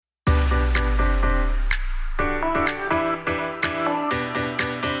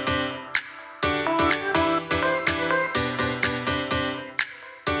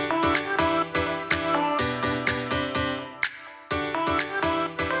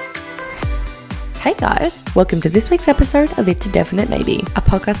Hey guys, welcome to this week's episode of It's a Definite Maybe, a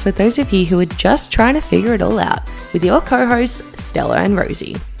podcast for those of you who are just trying to figure it all out, with your co-hosts Stella and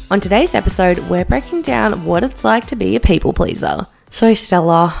Rosie. On today's episode, we're breaking down what it's like to be a people pleaser. So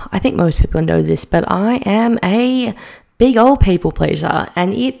Stella, I think most people know this, but I am a big old people pleaser,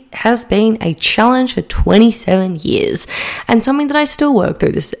 and it has been a challenge for 27 years, and something that I still work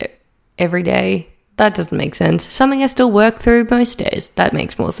through this every day. That doesn't make sense. Something I still work through most days. That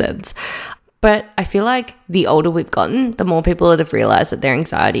makes more sense. But I feel like the older we've gotten, the more people that have realized that their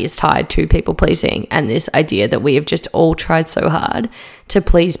anxiety is tied to people pleasing, and this idea that we have just all tried so hard to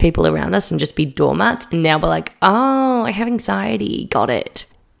please people around us and just be doormats. And now we're like, oh, I have anxiety. Got it.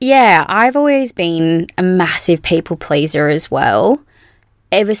 Yeah, I've always been a massive people pleaser as well.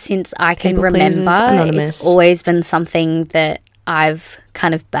 Ever since I can remember, it's always been something that I've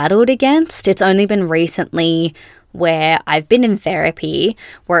kind of battled against. It's only been recently where I've been in therapy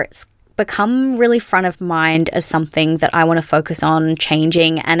where it's become really front of mind as something that I want to focus on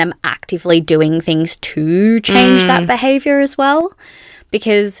changing, and I'm actively doing things to change that behavior as well.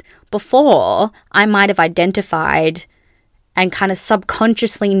 Because before, I might have identified and kind of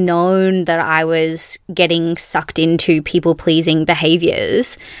subconsciously known that I was getting sucked into people-pleasing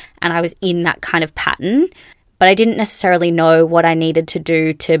behaviors and I was in that kind of pattern, but I didn't necessarily know what I needed to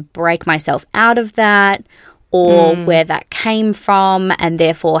do to break myself out of that, or where that came from, and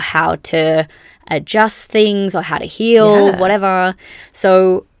therefore how to adjust things or how to heal, whatever.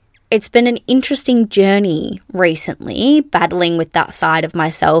 So it's been an interesting journey recently, battling with that side of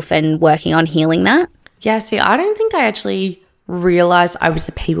myself and working on healing that. Yeah, see, I don't think I actually realized I was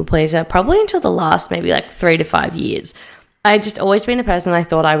a people pleaser probably until the last maybe like 3 to 5 years. I had just always been a person, I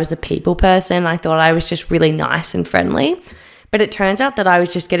thought I was a people person. I thought I was just really nice and friendly. But it turns out that I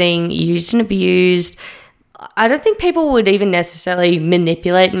was just getting used and abused. I don't think people would even necessarily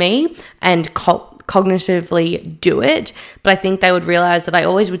manipulate me and cognitively do it, but I think they would realize that I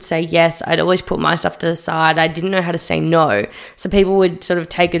always would say yes. I'd always put my stuff to the side. I didn't know how to say no. So people would sort of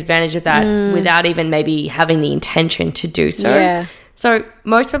take advantage of that without even maybe having the intention to do so. Yeah. So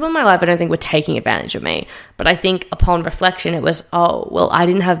most people in my life, I don't think were taking advantage of me, but I think upon reflection, it was, oh, well, I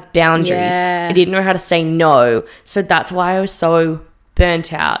didn't have boundaries. Yeah. I didn't know how to say no. So that's why I was so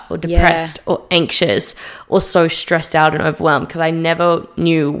burnt out or depressed or anxious or so stressed out and overwhelmed, because I never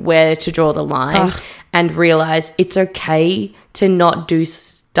knew where to draw the line and realize it's okay to not do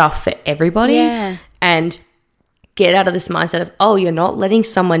stuff for everybody and get out of this mindset of, oh, you're not letting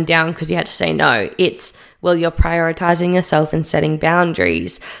someone down because you had to say no. It's, well, you're prioritizing yourself and setting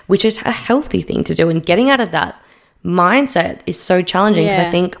boundaries, which is a healthy thing to do. And getting out of that mindset is so challenging because I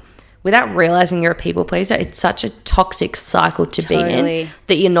think without realizing you're a people pleaser, it's such a toxic cycle to be in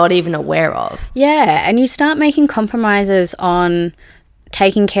that you're not even aware of. Yeah, and you start making compromises on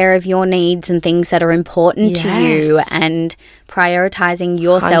taking care of your needs and things that are important to you, and prioritizing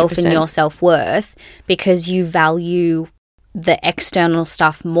yourself 100%. And your self-worth because you value the external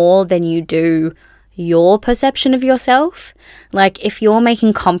stuff more than you do your perception of yourself. Like if you're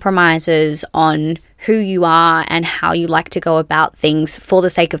making compromises on who you are and how you like to go about things for the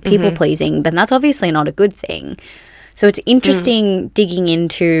sake of people pleasing, then that's obviously not a good thing. So it's interesting digging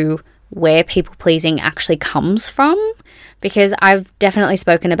into where people pleasing actually comes from, because I've definitely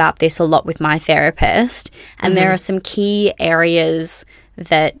spoken about this a lot with my therapist, and there are some key areas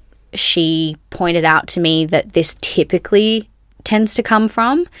that she pointed out to me that this typically tends to come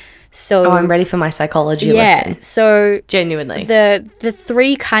from. So I'm ready for my psychology lesson. So genuinely, the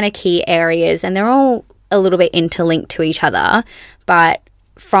 3 kind of key areas, and they're all a little bit interlinked to each other, but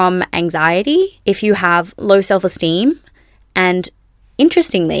from anxiety, if you have low self-esteem, and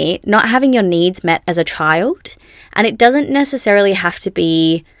interestingly, not having your needs met as a child, and it doesn't necessarily have to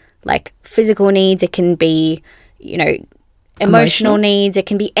be like physical needs, it can be, you know, emotional needs, it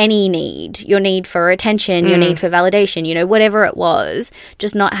can be any need, your need for attention, your need for validation, you know, whatever it was,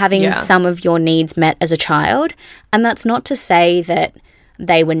 just not having some of your needs met as a child. And that's not to say that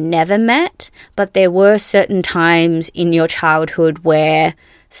they were never met, but there were certain times in your childhood where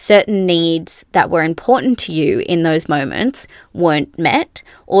certain needs that were important to you in those moments weren't met,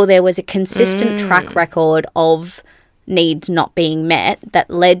 or there was a consistent track record of needs not being met that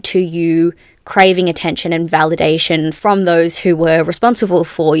led to you craving attention and validation from those who were responsible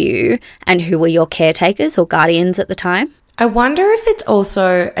for you and who were your caretakers or guardians at the time. I wonder if it's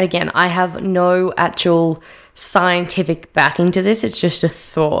also, again, I have no actual scientific backing to this, it's just a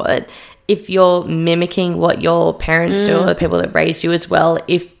thought. If you're mimicking what your parents do or the people that raised you as well,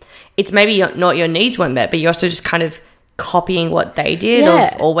 if it's maybe not your needs weren't met, but you're also just kind of copying what they did,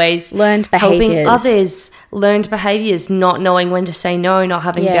 of always learned helping behaviors. others, learned behaviors, not knowing when to say no, not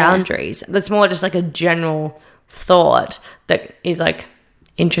having boundaries. That's more just like a general thought that is like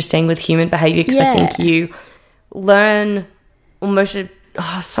interesting with human behavior, because I think you learn most of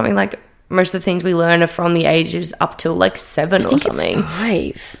something like most of the things we learn are from the ages up till like 7 or something. It's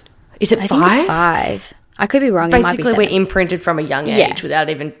 5. Is it 5? I think it's 5. I could be wrong. Basically, we're imprinted from a young age without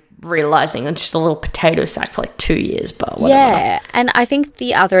even realizing it's just a little potato sack for like 2 years, but whatever. Yeah, and I think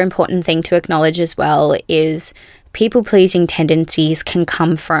the other important thing to acknowledge as well is people-pleasing tendencies can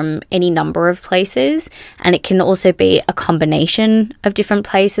come from any number of places, and it can also be a combination of different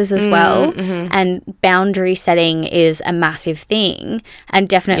places as well. And boundary setting is a massive thing, and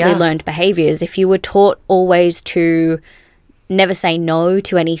definitely learned behaviors. If you were taught always to never say no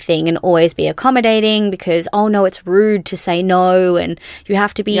to anything and always be accommodating because, oh no, it's rude to say no, and you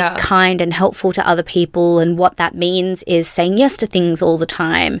have to be kind and helpful to other people, and what that means is saying yes to things all the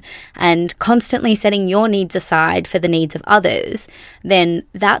time and constantly setting your needs aside for the needs of others, then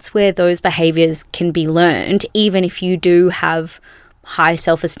that's where those behaviors can be learned, even if you do have high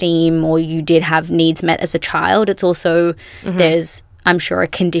self-esteem or you did have needs met as a child. It's also, there's, I'm sure, a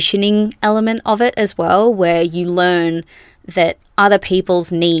conditioning element of it as well, where you learn that other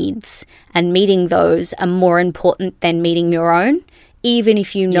people's needs and meeting those are more important than meeting your own, even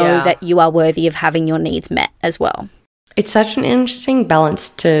if you know that you are worthy of having your needs met as well. It's such an interesting balance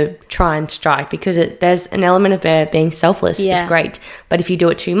to try and strike, because there's an element of being selfless. It's great. But if you do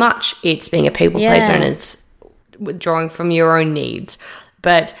it too much, it's being a people pleaser and it's withdrawing from your own needs.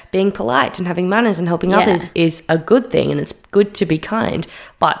 But being polite and having manners and helping others is a good thing, and it's good to be kind.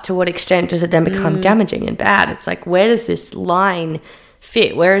 But to what extent does it then become damaging and bad? It's like, where does this line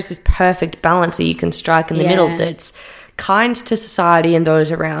fit? Where is this perfect balance that you can strike in the middle that's kind to society and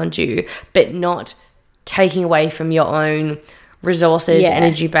those around you, but not taking away from your own resources,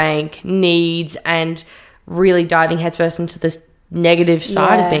 energy bank, needs, and really diving headfirst into this negative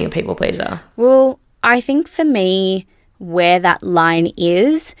side of being a people pleaser? Well, I think for me, where that line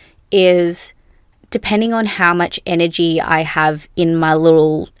is depending on how much energy I have in my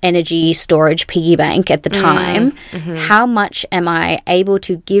little energy storage piggy bank at the time, how much am I able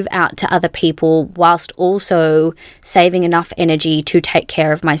to give out to other people whilst also saving enough energy to take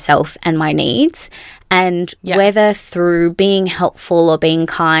care of myself and my needs. And whether through being helpful or being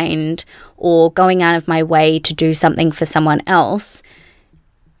kind or going out of my way to do something for someone else,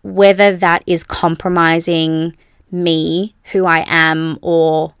 whether that is compromising me, who I am,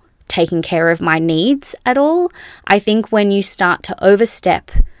 or taking care of my needs at all. I think when you start to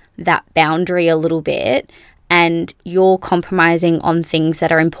overstep that boundary a little bit and you're compromising on things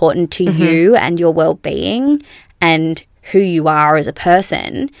that are important to you and your well-being and who you are as a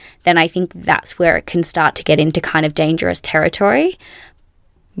person, then I think that's where it can start to get into kind of dangerous territory.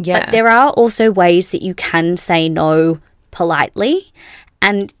 But there are also ways that you can say no politely.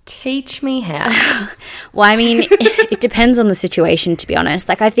 And teach me how. Well, I mean, it depends on the situation, to be honest.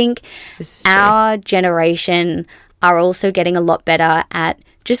 Like, I think our generation are also getting a lot better at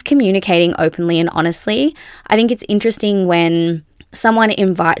just communicating openly and honestly. I think it's interesting when someone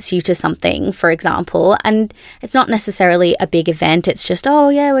invites you to something, for example, and it's not necessarily a big event. It's just, oh,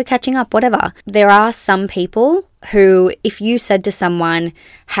 yeah, we're catching up, whatever. There are some people who, if you said to someone,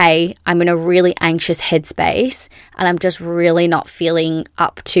 hey, I'm in a really anxious headspace and I'm just really not feeling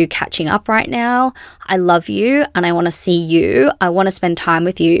up to catching up right now. I love you and I want to see you. I want to spend time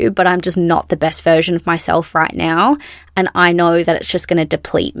with you, but I'm just not the best version of myself right now. And I know that it's just going to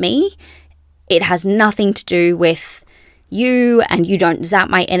deplete me. It has nothing to do with you and you don't zap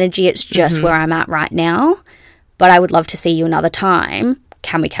my energy. It's just where I'm at right now. But I would love to see you another time.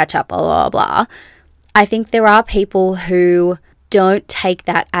 Can we catch up? Blah, blah, blah. I think there are people who don't take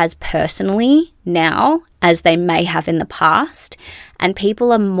that as personally now as they may have in the past. And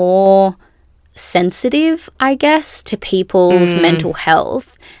people are more sensitive, I guess, to people's mental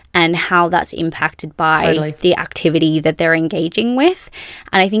health and how that's impacted by the activity that they're engaging with.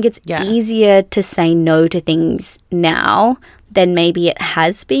 And I think it's easier to say no to things now than maybe it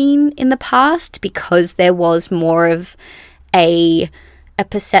has been in the past, because there was more of a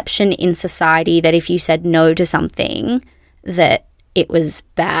perception in society that if you said no to something, that it was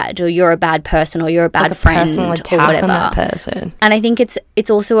bad, or you're a bad person, or you're a bad friend, or whatever. On that person. And I think it's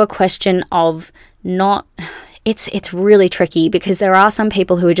also a question of not. It's really tricky, because there are some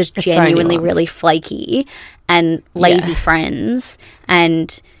people who are just genuinely really flaky and lazy friends,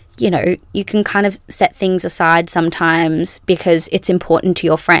 and you know, you can kind of set things aside sometimes because it's important to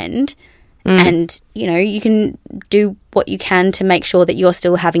your friend, and you know, you can do what you can to make sure that you're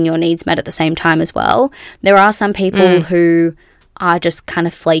still having your needs met at the same time as well. There are some people who are just kind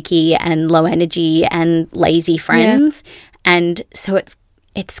of flaky and low energy and lazy friends. Yeah. And so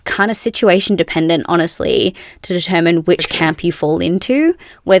it's kind of situation dependent, honestly, to determine which camp you fall into,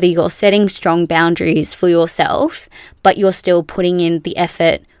 whether you're setting strong boundaries for yourself, but you're still putting in the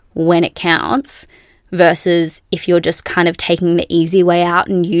effort when it counts, versus if you're just kind of taking the easy way out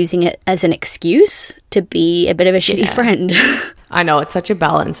and using it as an excuse to be a bit of a shitty friend. I know, it's such a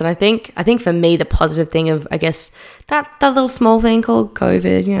balance. And I think for me, the positive thing of, I guess, that little small thing called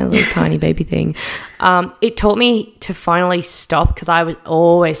COVID, you know, little tiny baby thing, it taught me to finally stop, because I was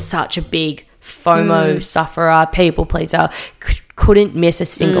always such a big FOMO sufferer, people pleaser, couldn't miss a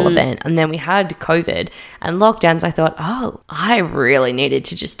single event. And then we had COVID and lockdowns. I thought, oh, I really needed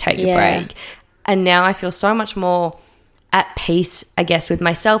to just take a break. And now I feel so much more at peace, I guess, with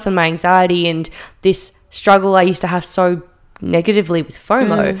myself and my anxiety and this struggle I used to have so negatively with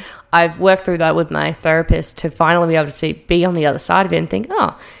FOMO. I've worked through that with my therapist to finally be able to be on the other side of it and think,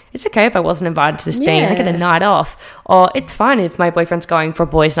 oh, it's okay if I wasn't invited to this thing. I get a night off. Or it's fine if my boyfriend's going for a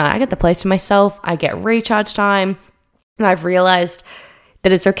boys' night. I get the place to myself. I get recharge time. And I've realized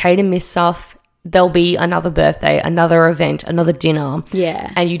that it's okay to miss stuff. There'll be another birthday, another event, another dinner.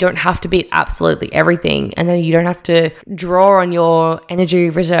 Yeah. And you don't have to be at absolutely everything. And then you don't have to draw on your energy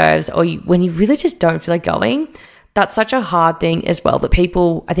reserves, or when you really just don't feel like going. That's such a hard thing as well, that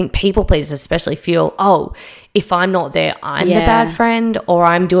I think people pleasers especially feel, oh, if I'm not there, I'm the bad friend, or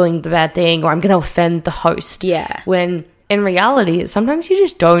I'm doing the bad thing, or I'm going to offend the host. Yeah. When in reality, sometimes you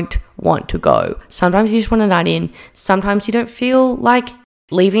just don't want to go. Sometimes you just want a night in. Sometimes you don't feel like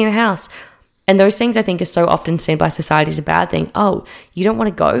leaving the house. And those things, I think, are so often seen by society as a bad thing. Oh, you don't want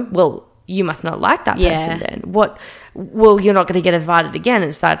to go? Well, you must not like that person then. What? Well, you're not going to get invited again.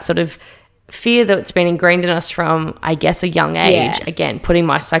 It's that sort of fear that's been ingrained in us from, I guess, a young age. Yeah. Again, putting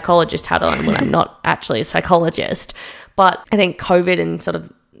my psychologist hat on when I'm not actually a psychologist. But I think COVID and sort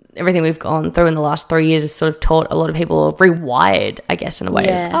of everything we've gone through in the last 3 years has sort of taught a lot of people, rewired, I guess, in a way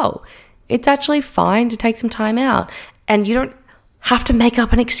of, oh, it's actually fine to take some time out. And you don't have to make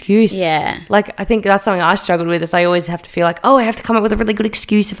up an excuse. Yeah. Like, I think that's something I struggled with, is I always have to feel like, oh, I have to come up with a really good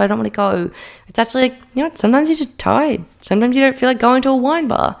excuse if I don't want to go. It's actually like, you know, sometimes you're just tired. Sometimes you don't feel like going to a wine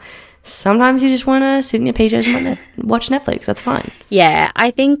bar. Sometimes you just want to sit in your PJs and watch Netflix. That's fine. Yeah,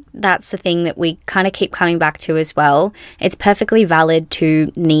 I think that's the thing that we kind of keep coming back to as well. It's perfectly valid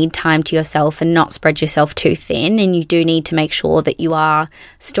to need time to yourself and not spread yourself too thin. And you do need to make sure that you are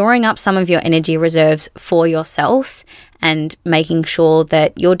storing up some of your energy reserves for yourself and making sure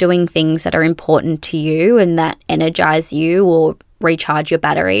that you're doing things that are important to you and that energize you or recharge your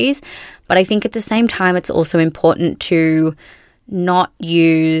batteries. But I think at the same time, it's also important to not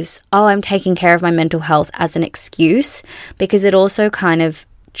use, oh, I'm taking care of my mental health as an excuse, because it also kind of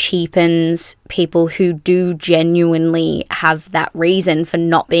cheapens people who do genuinely have that reason for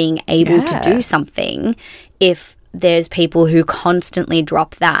not being able to do something. If there's people who constantly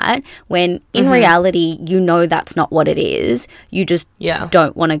drop that, when in reality, you know that's not what it is. You just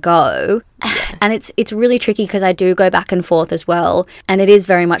don't want to go. Yeah. And it's really tricky, because I do go back and forth as well. And it is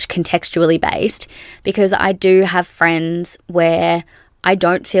very much contextually based, because I do have friends where I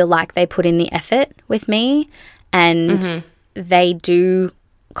don't feel like they put in the effort with me, and they do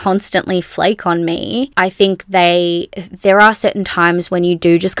constantly flake on me. I think there are certain times when you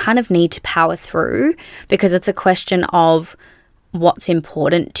do just kind of need to power through, because it's a question of what's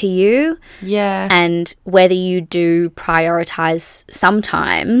important to you. Yeah. And whether you do prioritize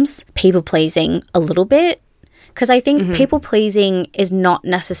sometimes people pleasing a little bit. Because I think people pleasing is not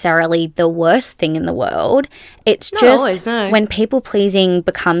necessarily the worst thing in the world. It's just when people pleasing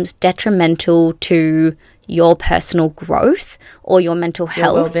becomes detrimental to your personal growth or your mental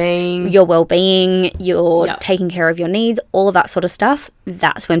health, your well-being, your taking care of your needs, all of that sort of stuff,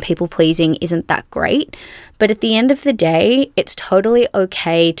 that's when people pleasing isn't that great. But at the end of the day, it's totally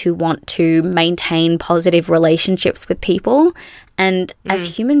okay to want to maintain positive relationships with people. And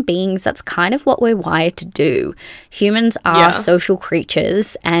as human beings, that's kind of what we're wired to do. Humans are social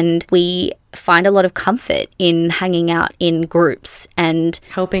creatures, and we find a lot of comfort in hanging out in groups and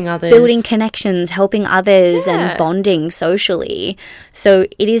helping others, building connections, helping others and bonding socially. So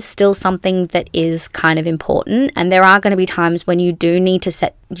it is still something that is kind of important. And there are going to be times when you do need to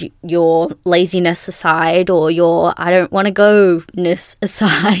set your laziness aside, or your I don't want to go-ness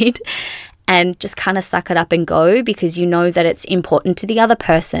aside, and just kind of suck it up and go, because you know that it's important to the other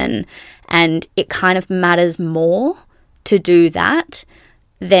person, and it kind of matters more to do that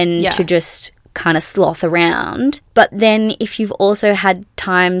than to just kind of sloth around. But then if you've also had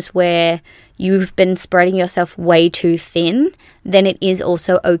times where you've been spreading yourself way too thin, then it is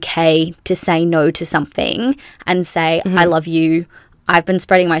also okay to say no to something and say, I love you. I've been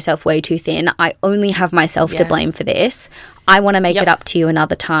spreading myself way too thin. I only have myself to blame for this. I want to make it up to you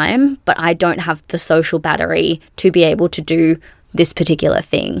another time, but I don't have the social battery to be able to do this particular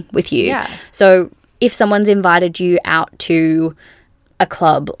thing with you. Yeah. So if someone's invited you out to a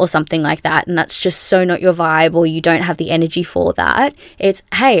club or something like that, and that's just so not your vibe, or you don't have the energy for that, it's,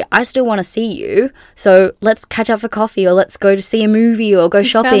 hey, I still want to see you, so let's catch up for coffee, or let's go to see a movie, or go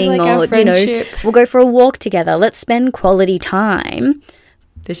shopping, or, you know, we'll go for a walk together. Let's spend quality time.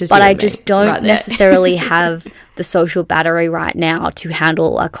 But I just don't necessarily have the social battery right now to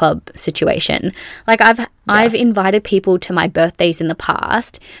handle a club situation. Like, I've invited people to my birthdays in the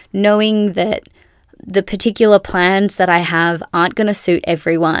past, knowing that the particular plans that I have aren't going to suit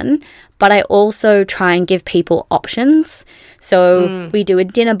everyone, but I also try and give people options. So we do a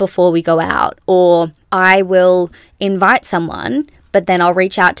dinner before we go out, or I will invite someone, but then I'll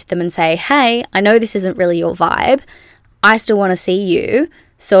reach out to them and say, hey, I know this isn't really your vibe. I still want to see you.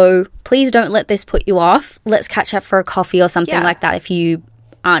 So please don't let this put you off. Let's catch up for a coffee or something like that if you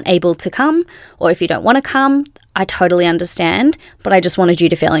aren't able to come, or if you don't want to come. I totally understand, but I just wanted you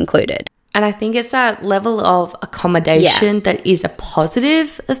to feel included. And I think it's that level of accommodation that is a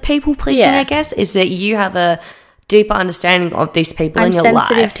positive of people pleasing, I guess, is that you have a deeper understanding of these people in your life. I'm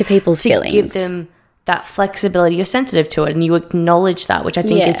sensitive to people's feelings. Give them that flexibility. You're sensitive to it and you acknowledge that, which I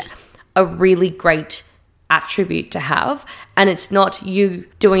think is a really great attribute to have. And it's not you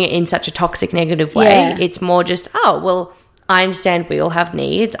doing it in such a toxic, negative way. Yeah. It's more just, oh, well, I understand we all have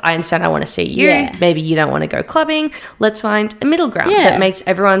needs. I understand I want to see you. Yeah. Maybe you don't want to go clubbing. Let's find a middle ground that makes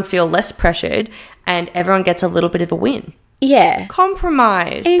everyone feel less pressured and everyone gets a little bit of a win. Yeah.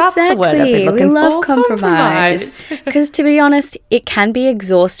 Compromise. Exactly. That's the word I've been looking for. We love compromise. Because to be honest, it can be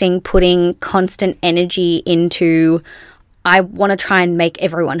exhausting putting constant energy into, I want to try and make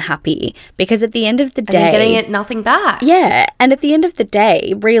everyone happy, because at the end of the day, and you're getting nothing back. Yeah. And at the end of the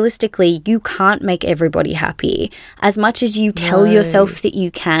day, realistically, you can't make everybody happy. As much as you tell yourself that you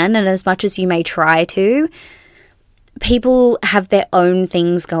can, and as much as you may try to, people have their own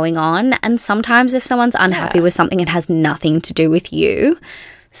things going on. And sometimes if someone's unhappy with something, it has nothing to do with you.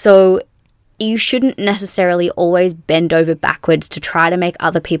 So you shouldn't necessarily always bend over backwards to try to make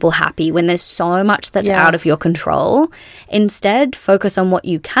other people happy when there's so much that's out of your control. Instead, focus on what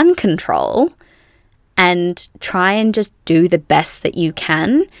you can control and try and just do the best that you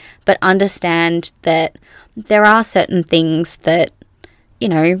can, but understand that there are certain things that, you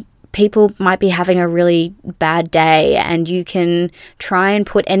know, people might be having a really bad day and you can try and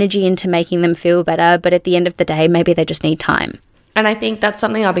put energy into making them feel better, but at the end of the day, maybe they just need time. And I think that's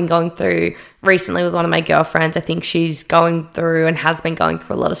something I've been going through recently with one of my girlfriends. I think she's going through and has been going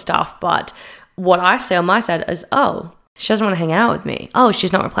through a lot of stuff. But what I say on my side is, oh, she doesn't want to hang out with me. Oh,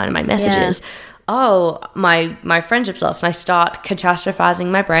 she's not replying to my messages. Yeah. Oh, my friendship's lost. And I start catastrophizing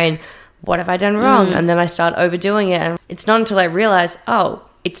my brain. What have I done wrong? And then I start overdoing it. And it's not until I realize, oh,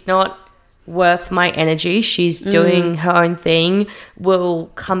 it's not worth my energy. She's doing her own thing. We'll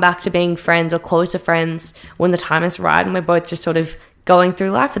come back to being friends or closer friends when the time is right, and we're both just sort of going through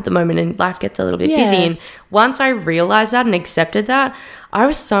life at the moment, and life gets a little bit busy. And once I realized that and accepted that, I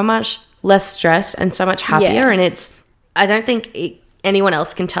was so much less stressed and so much happier. And I don't think anyone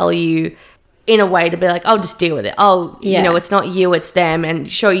else can tell you in a way to be like, oh, just deal with it. Oh, you know, it's not you, it's them. And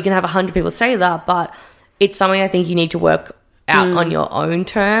sure, you can have 100 people say that, but it's something I think you need to work out on your own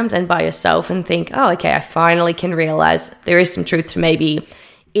terms and by yourself, and think, oh, okay, I finally can realize there is some truth to maybe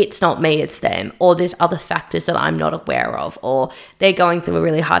it's not me, it's them, or there's other factors that I'm not aware of, or they're going through a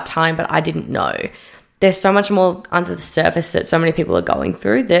really hard time but I didn't know. There's so much more under the surface that so many people are going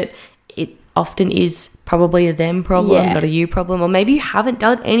through that it often is probably a them problem, not a you problem, or maybe you haven't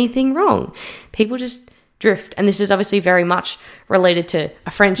done anything wrong. People just drift, and this is obviously very much related to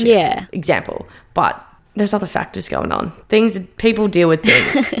a friendship example, but there's other factors going on. People deal with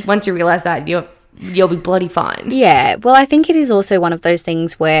things. Once you realize that, you'll be bloody fine. Yeah. Well, I think it is also one of those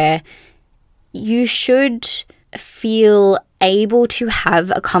things where you should feel able to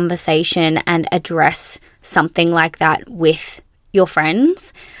have a conversation and address something like that with your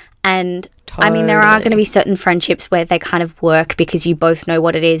friends. And I mean, there are going to be certain friendships where they kind of work because you both know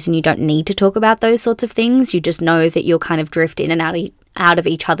what it is and you don't need to talk about those sorts of things. You just know that you'll kind of drift in and out of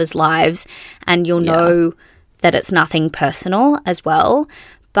each other's lives, and you'll know that it's nothing personal as well.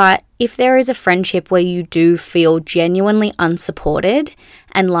 But if there is a friendship where you do feel genuinely unsupported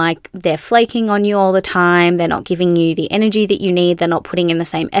and like they're flaking on you all the time, they're not giving you the energy that you need, they're not putting in the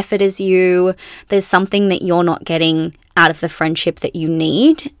same effort as you, there's something that you're not getting out of the friendship that you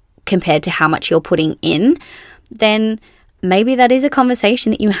need, compared to how much you're putting in, then maybe that is a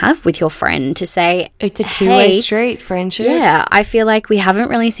conversation that you have with your friend to say, it's a two-way street, friendship. Yeah, I feel like we haven't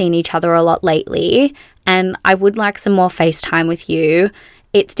really seen each other a lot lately, and I would like some more FaceTime with you.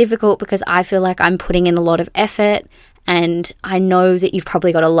 It's difficult because I feel like I'm putting in a lot of effort, and I know that you've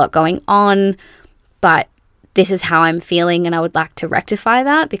probably got a lot going on, but this is how I'm feeling, and I would like to rectify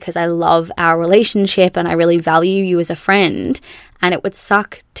that because I love our relationship and I really value you as a friend, and it would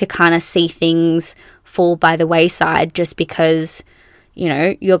suck to kind of see things fall by the wayside just because, you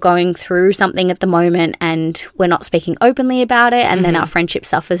know, you're going through something at the moment and we're not speaking openly about it, and then our friendship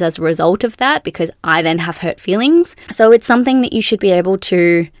suffers as a result of that because I then have hurt feelings. So it's something that you should be able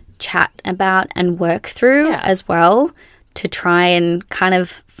to chat about and work through as well, to try and kind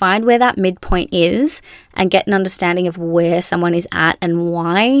of find where that midpoint is and get an understanding of where someone is at and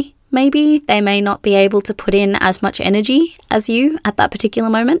why maybe they may not be able to put in as much energy as you at that particular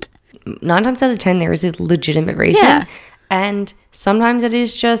moment. 9 times out of 10, there is a legitimate reason. Yeah. And sometimes it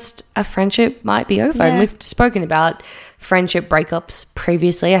is just a friendship might be over. And we've spoken about friendship breakups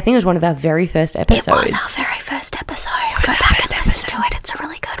previously. I think it was one of our very first episodes. It was our very first episode. Go back and listen to it. It's a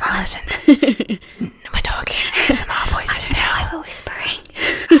really good one. Listen. We're talking ASMR voices now. I we're whispering.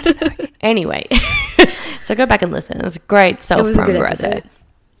 Anyway, so go back and listen. It was a great self-promo episode.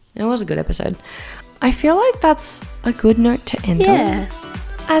 It was a good episode. I feel like that's a good note to end on.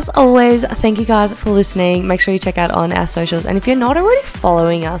 As always, thank you guys for listening. Make sure you check out on our socials. And if you're not already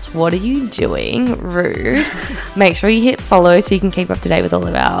following us, what are you doing? Rude. Make sure you hit follow so you can keep up to date with all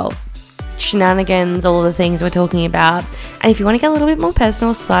of our shenanigans, all of the things we're talking about. And if you want to get a little bit more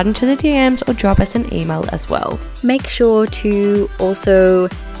personal, slide into the DMs or drop us an email as well. Make sure to also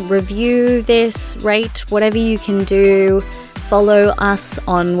review this, rate, whatever you can do. Follow us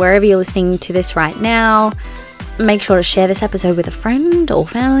on wherever you're listening to this right now. Make sure to share this episode with a friend or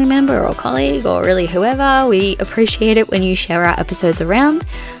family member or colleague or really whoever. We appreciate it when you share our episodes around.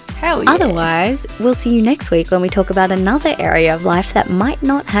 Hell yeah. Otherwise, we'll see you next week when we talk about another area of life that might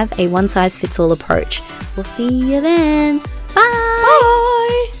not have a one-size-fits-all approach. We'll see you then. Bye!